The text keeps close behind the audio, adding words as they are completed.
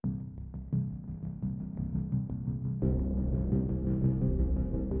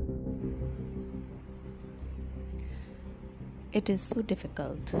It is so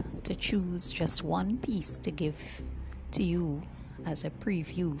difficult to choose just one piece to give to you as a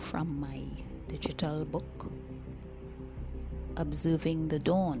preview from my digital book, Observing the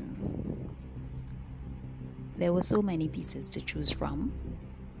Dawn. There were so many pieces to choose from,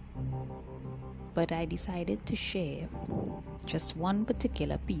 but I decided to share just one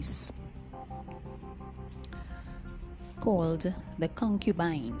particular piece called The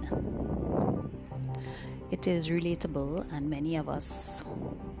Concubine. It is relatable, and many of us,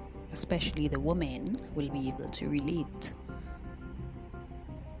 especially the women, will be able to relate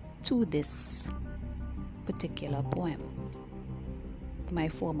to this particular poem. My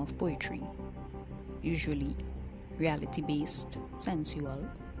form of poetry, usually reality-based, sensual,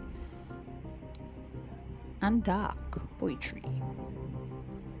 and dark poetry.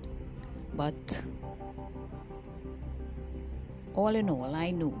 But all in all,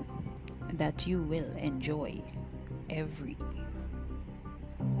 I know that you will enjoy every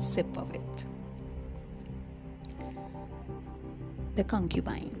sip of it. The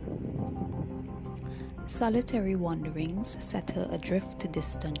Concubine. Solitary wanderings set her adrift to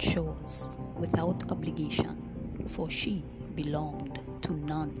distant shores without obligation, for she belonged to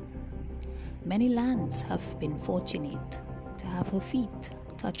none. Many lands have been fortunate to have her feet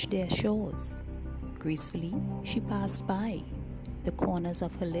touch their shores. Gracefully she passed by, the corners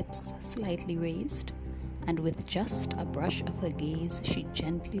of her lips slightly raised, and with just a brush of her gaze she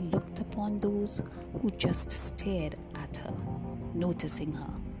gently looked upon those who just stared at her, noticing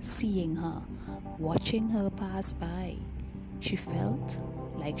her, seeing her, watching her pass by. She felt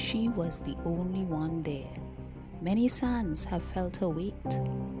like she was the only one there. Many sands have felt her weight,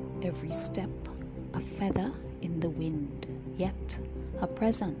 every step a feather in the wind, yet her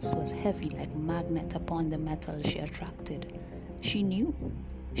presence was heavy like magnet upon the metal she attracted. She knew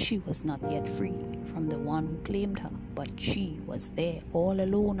she was not yet free from the one who claimed her, but she was there all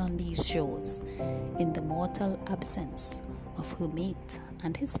alone on these shores, in the mortal absence of her mate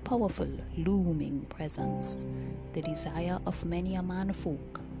and his powerful, looming presence, the desire of many a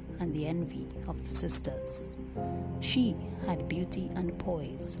manfolk and the envy of the sisters. She had beauty and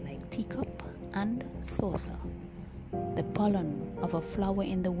poise like teacup and saucer. The pollen of a flower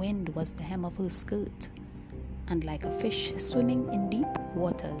in the wind was the hem of her skirt, and like a fish swimming in deep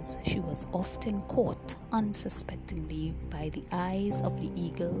waters, she was often caught unsuspectingly by the eyes of the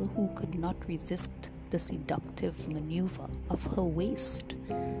eagle, who could not resist the seductive maneuver of her waist.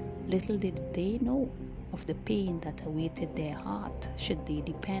 Little did they know of the pain that awaited their heart should they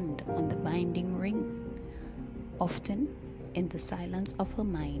depend on the binding ring. Often, in the silence of her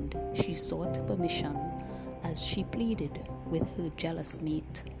mind, she sought permission as she pleaded with her jealous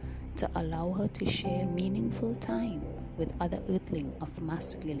mate to allow her to share meaningful time with other earthling of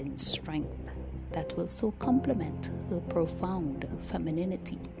masculine strength that will so complement her profound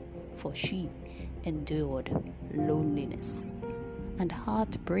femininity, for she endured loneliness and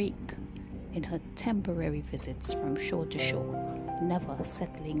heartbreak in her temporary visits from shore to shore, never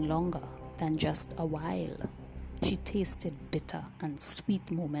settling longer than just a while. She tasted bitter and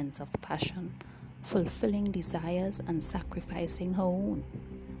sweet moments of passion, fulfilling desires and sacrificing her own.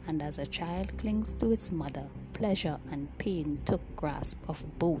 And as a child clings to its mother, pleasure and pain took grasp of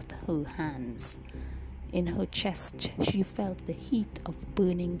both her hands. In her chest she felt the heat of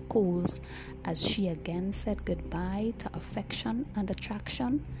burning coals as she again said goodbye to affection and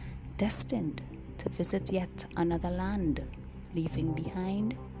attraction, destined to visit yet another land, leaving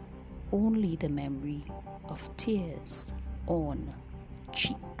behind only the memory of tears on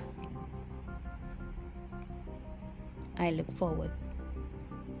cheek. I look forward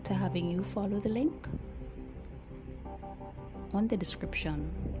to having you follow the link on the description,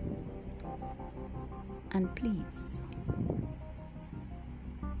 and please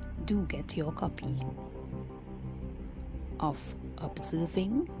do get your copy of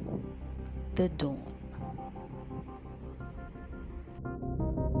Observing the Dawn.